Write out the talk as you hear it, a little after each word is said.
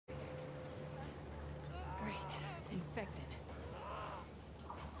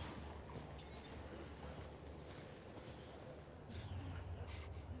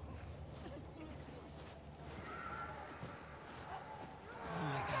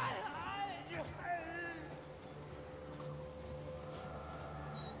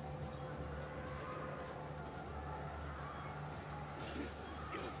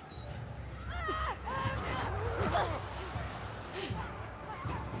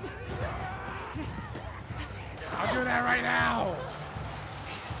that right now!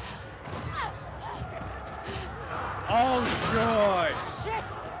 Oh, joy! Shit!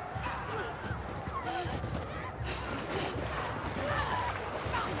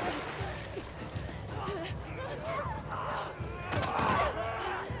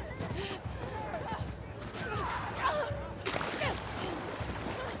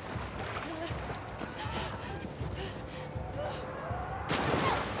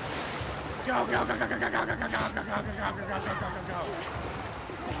 Go, go, go, go, go, go, go, go, go, go, go, go, go, go, go, go, go.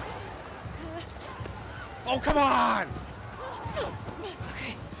 Oh, come on!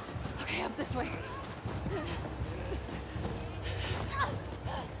 Okay. Okay, up this way.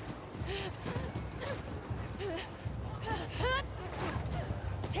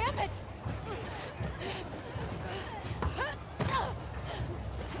 Damn it!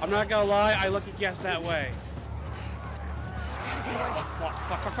 I'm not gonna lie, I look and guess that way. Fuck,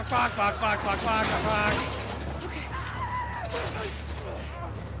 fuck, fuck, fuck, fuck, fuck, fuck, fuck, fuck, fuck.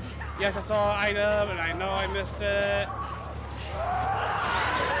 Yes, I saw an item, and I know I missed it.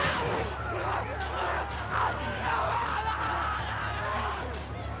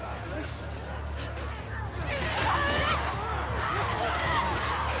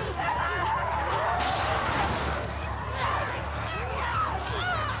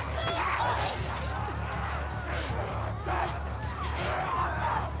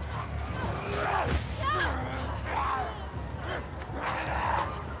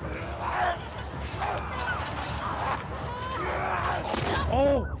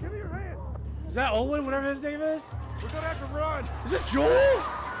 Oh! Is that Owen, whatever his name is? We're gonna have to run. Is this Joel?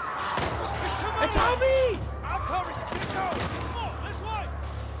 It's Tommy! I'll cover you. Get going. Come on, this way.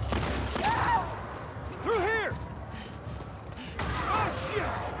 Through here. Oh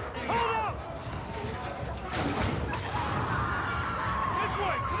shit! Hold up. This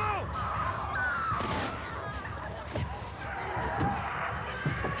way. Come on.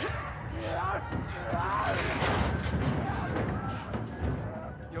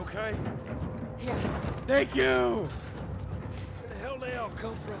 You okay? Yeah. Thank you! Where the hell they all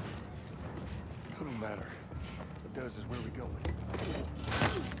come from? It don't matter. What does is where we going.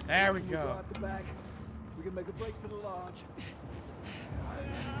 There we Go go. out the back. We can make a break for the lodge.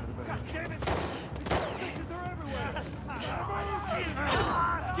 God damn it! Bitches are everywhere!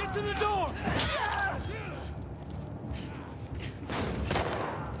 Get to the door!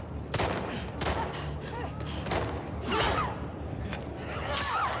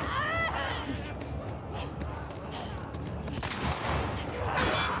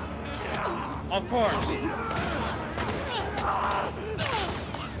 Of course.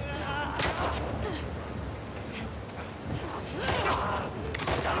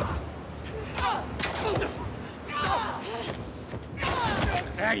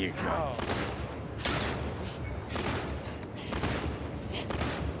 There you go.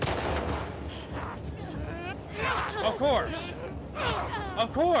 Of course.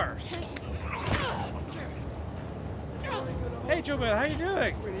 Of course. Hey, Joe Bill, how you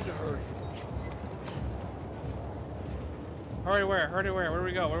doing? We need to hurry. Hurry where? Hurry where? Where do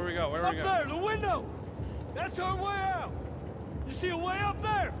we go? Where do we go? Where do Up we go? there, the window! That's our way out! You see a way up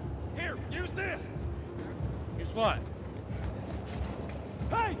there? Here, use this! Use what?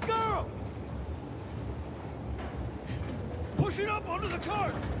 Hey, girl! Push it up onto the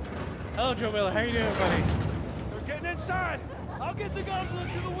cart! Hello, Joe Bill. How you doing, buddy? They're getting inside! I'll get the gondola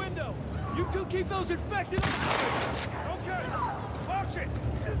to the window! You two keep those infected Okay! Watch it!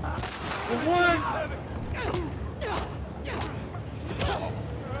 What?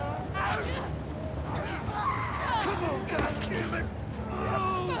 Come on, goddammit!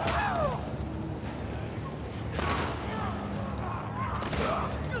 Oh.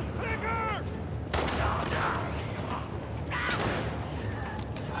 Bigger!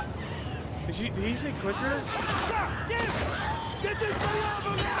 Did he say quicker? Get this thing out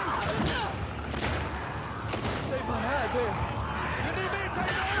of here! Save my hat there. You need me to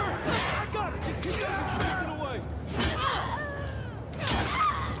take over? I got it. Just keep those infected away.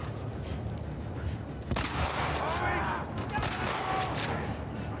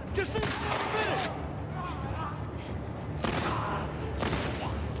 Just a minute!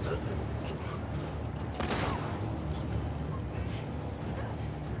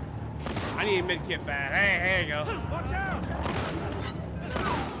 I need a mid-kit bad. Hey, here you go. Watch out!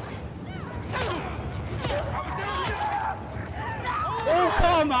 Oh,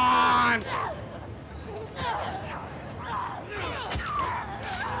 come on!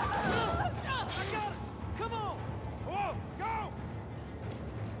 Come on! Whoa, go!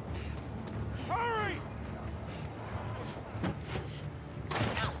 Hurry!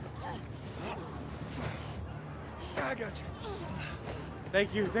 I got you.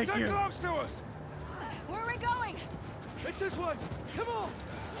 Thank you, thank Get you. close to us! Where are we going? It's this way! Come on!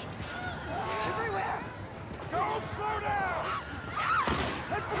 Everywhere. Don't slow down!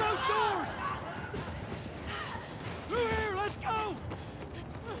 Head for those doors! Through here, let's go!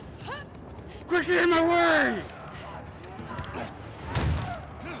 Quick, get in my way!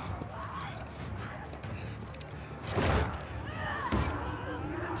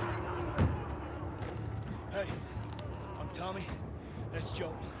 Hey, I'm Tommy. That's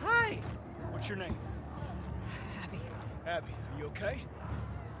Joe. Hi! What's your name? Abby. Abby, are you okay?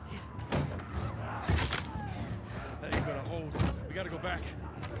 That ain't gonna hold. We gotta go back.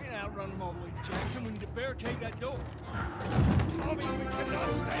 We can't outrun them all the way to Jackson. We need to barricade that door. Tommy, we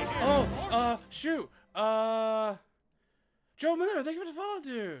cannot stay here. Oh, shoot. Joe Miller, thank you for the follow,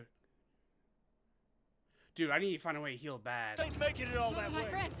 dude. Dude, I need to find a way to heal bad. Ain't making it all that My way.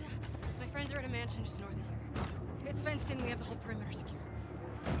 friends are at a mansion just north of here. It's fenced in. We have the whole perimeter secure.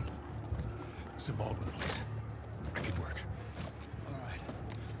 It's a Baldwin place. Make it work. All right.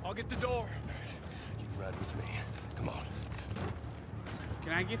 I'll get the door. All right. You can ride with me. Come on.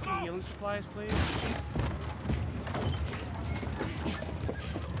 Can I get some healing supplies, please?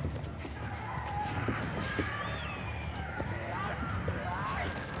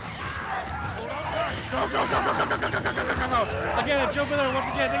 Go, go, go, go, go, go, go, go, go, go, go. Again, Joe Miller, once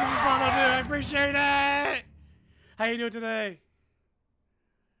again, thank you for the follow, dude. I appreciate it. How you doing today?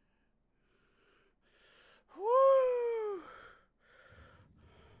 Woo.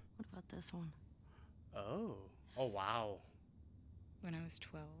 What about this one? Oh. Oh, wow. When I was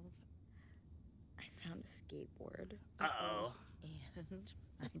 12, I found a skateboard. Uh-oh. And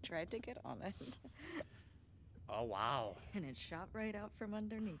I tried to get on it. Oh, wow. And it shot right out from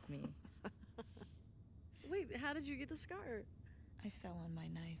underneath me. Wait, how did you get the scar? I fell on my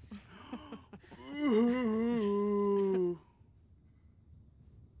knife. Ooh.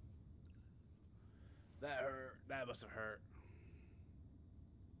 That hurt. That must have hurt.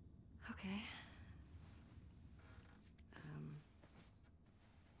 Okay.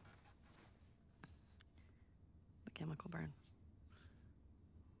 The chemical burn.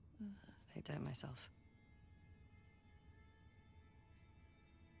 I did it myself.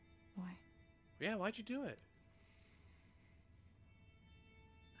 Why? Yeah, why'd you do it?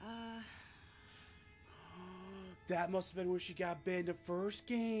 That must have been where she got banned the first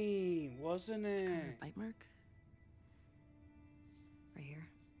game, wasn't it? It's kind of a bite mark. Right here.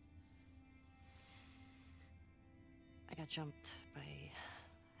 I got jumped by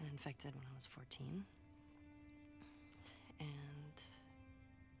an infected when I was 14. And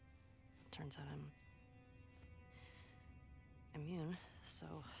turns out I'm immune, so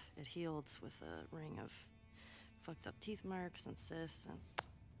it healed with a ring of fucked up teeth marks and cysts and...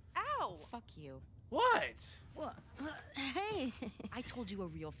 Ow! Fuck you. What? What? Hey! I told you a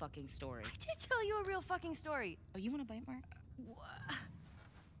real fucking story. I did tell you a real fucking story. Oh, you want a bite mark?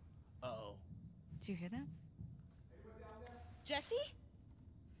 Uh-oh. Did you hear that? Jesse?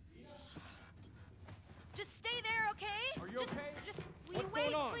 Just stay there, okay? Are you okay? Just will What's you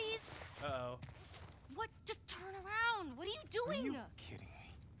wait, going on? please? Uh-oh. What? Just turn around. What are you doing? Kidding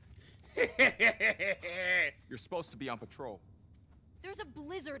me. You're supposed to be on patrol. There's a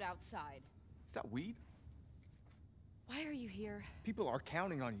blizzard outside. Is that weed? Why are you here? People are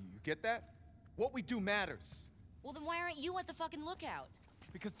counting on you. You get that? What we do matters. Well, then why aren't you at the fucking lookout?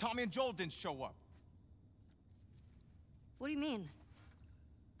 Because Tommy and Joel didn't show up. What do you mean?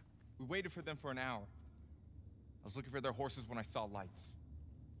 We waited for them for an hour. I was looking for their horses when I saw lights.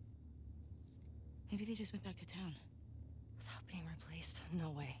 Maybe they just went back to town. Without being replaced? No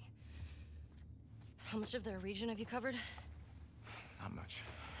way. How much of their region have you covered? Not much.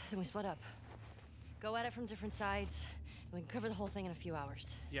 Then we split up. Go at it from different sides, and we can cover the whole thing in a few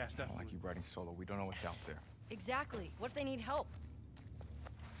hours. Yes, I don't definitely. like you riding solo. We don't know what's out there. Exactly. What if they need help?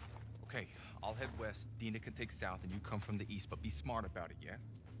 Okay, I'll head west. Dina can take south, and you come from the east. But be smart about it, yeah?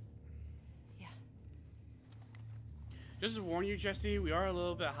 Yeah. Just to warn you, Jesse, we are a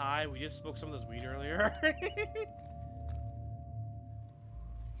little bit high. We just smoked some of this weed earlier.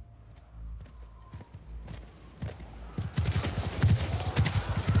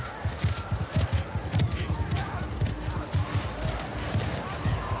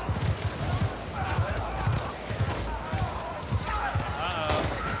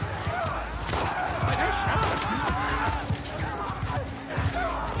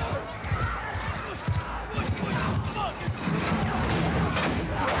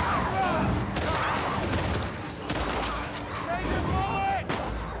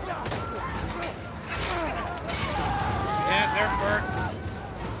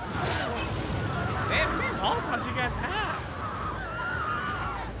 all the times you guys have.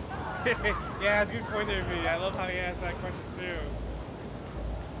 Yeah, it's a good point there, V. I love how he asked that question too.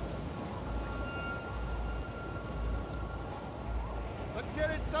 Let's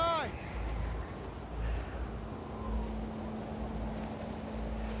get inside.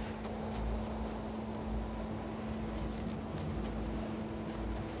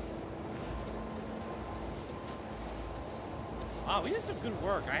 Wow, we did some good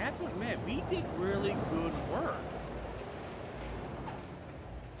work. I have to admit, we did really good work.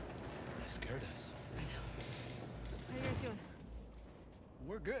 They scared us. How you guys doing?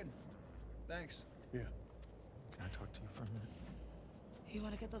 We're good. Thanks. Yeah. Can I talk to you for a minute? You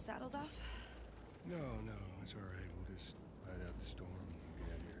want to get those saddles off? No, it's all right. We'll just ride out the storm and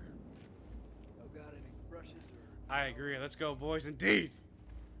get out of here. Oh, got any brushes or? I agree. Let's go, boys. Indeed.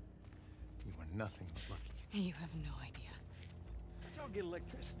 You are nothing but lucky. You have no idea. Y'all get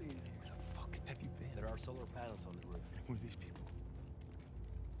electricity in here. Where the fuck have you been? There are solar panels on the roof. Who are these people?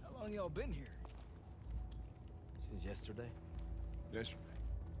 How long y'all been here? Since yesterday? Yesterday.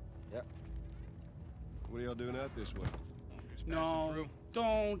 Yep. What are y'all doing out this way? Just passing No, through?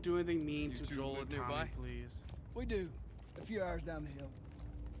 don't do anything mean You to two Joel or live Tommy, nearby? please. We do. A few hours down the hill.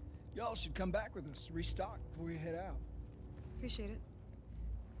 Y'all should come back with us, restock before you head out. Appreciate it.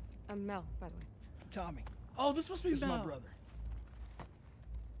 I'm Mel, by the way. Tommy, Oh, this must be this is my Mel. brother.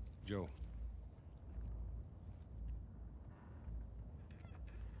 Joe.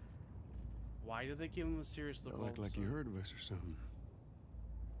 Why did they give him a serious look? Don't all look of a like you sudden? heard of us or something.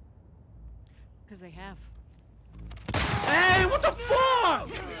 Because they have. Hey, what the fuck?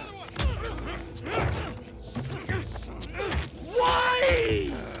 Why?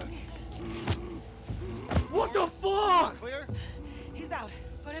 What the fuck? Clear? He's out.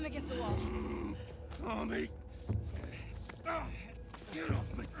 Put him against the wall. Tommy! Get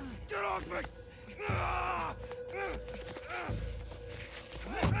off me! Get off me!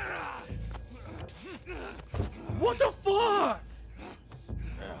 What the fuck?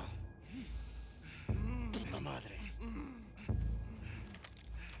 Puta madre.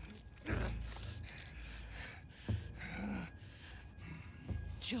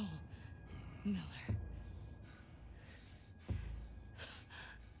 Joel Miller.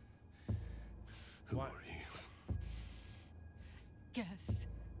 Who What? are you? Guess.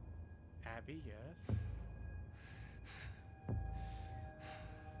 Abby, yes.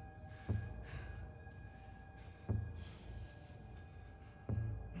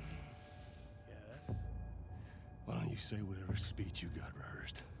 Yes. Why don't you say whatever speech you got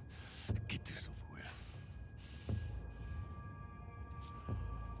rehearsed? Get this over with.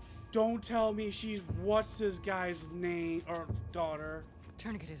 Don't tell me she's what's this guy's name or daughter?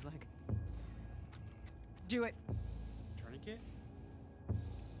 Tourniquet his leg. Do it. Tourniquet?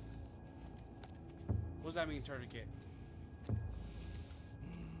 What does that mean, tourniquet?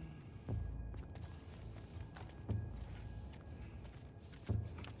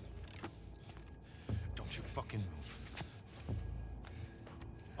 Don't you fucking move.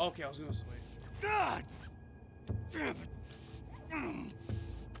 Okay, I was gonna wait. God! Damn it!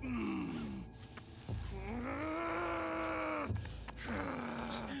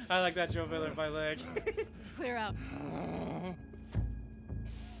 I like that Joe Miller by leg. Clear out.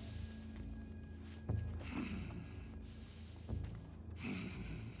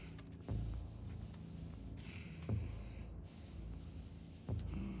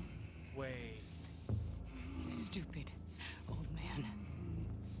 Wait. You stupid old man.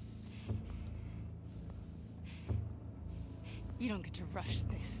 You don't get to rush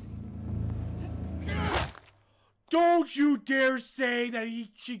this. Don't you dare say that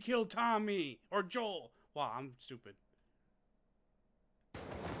she killed Tommy or Joel. Wow, I'm stupid.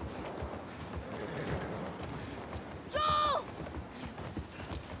 Joel!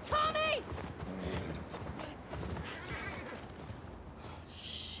 Tommy!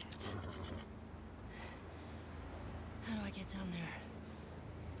 Shit. How do I get down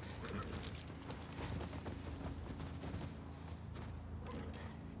there?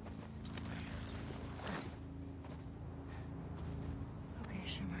 Okay,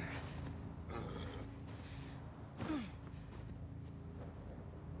 Shimmer.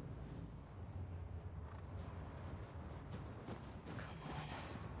 Come on.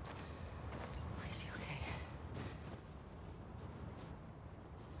 Please be okay.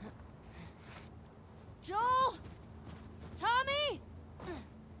 Joel! Tommy!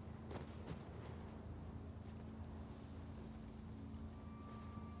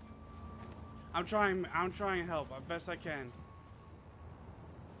 I'm trying to help as best I can.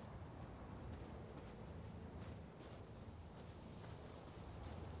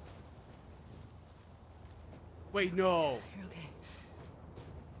 Wait, no. You're okay.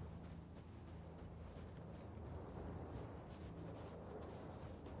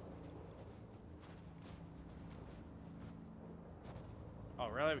 Oh,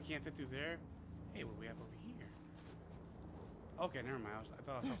 really? We can't fit through there? Hey, what do we have over here? Okay, never mind. I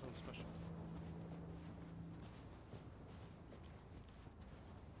thought I saw something special.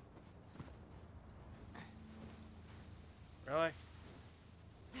 Really?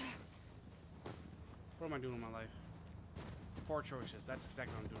 What am I doing in my life? Poor choices. That's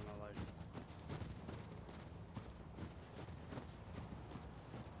exactly what I'm doing in my life.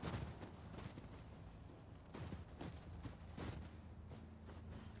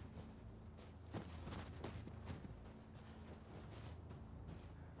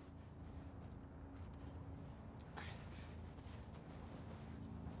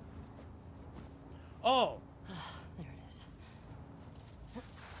 Oh! There it is.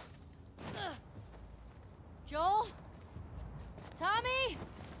 Joel? Tommy?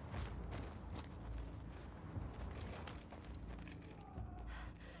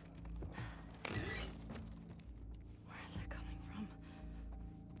 Where is that coming from?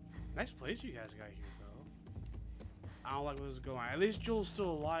 Nice place you guys got here, though. I don't like where this is going. At least Joel's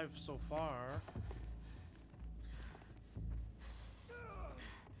still alive so far.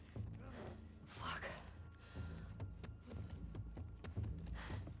 Fuck.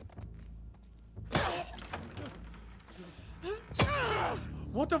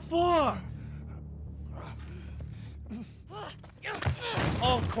 What the fuck?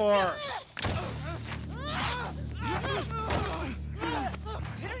 Of course.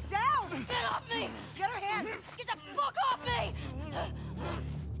 Pin her down! Get off me! Get her hands! Get the fuck off me!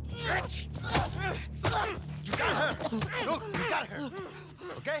 You got her! Look, you got her!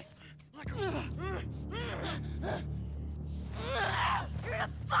 Okay? You're gonna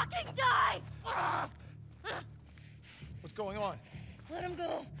fucking die! What's going on? Let him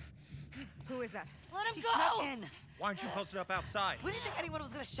go! Who is that? Let him She go! snuck in. Why aren't you posted up outside? We didn't think anyone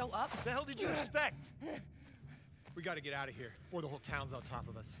was gonna show up. What the hell did you expect? We gotta get out of here before the whole town's on top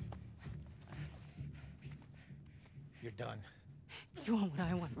of us. You're done. You want what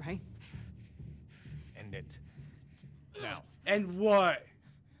I want, right? End it. Now. And what?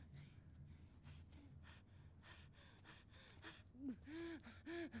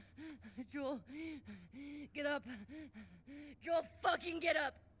 Joel, get up. Joel, fucking get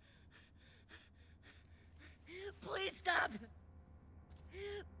up. Please stop.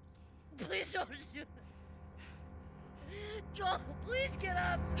 Please don't do this. Joel, please get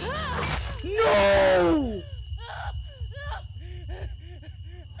up. No!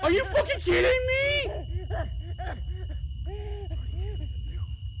 Are you fucking kidding me?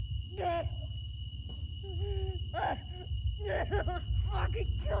 Fucking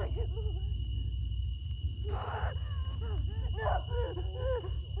kill you.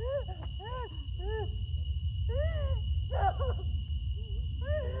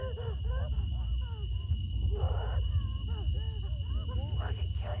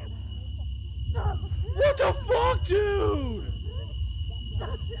 What the fuck, dude?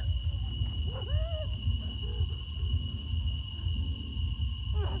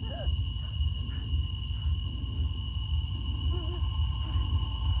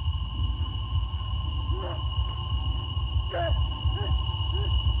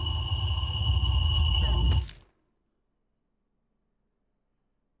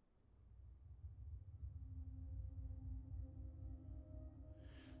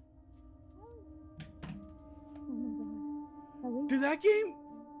 Did that game?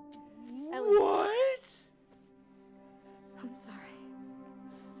 What?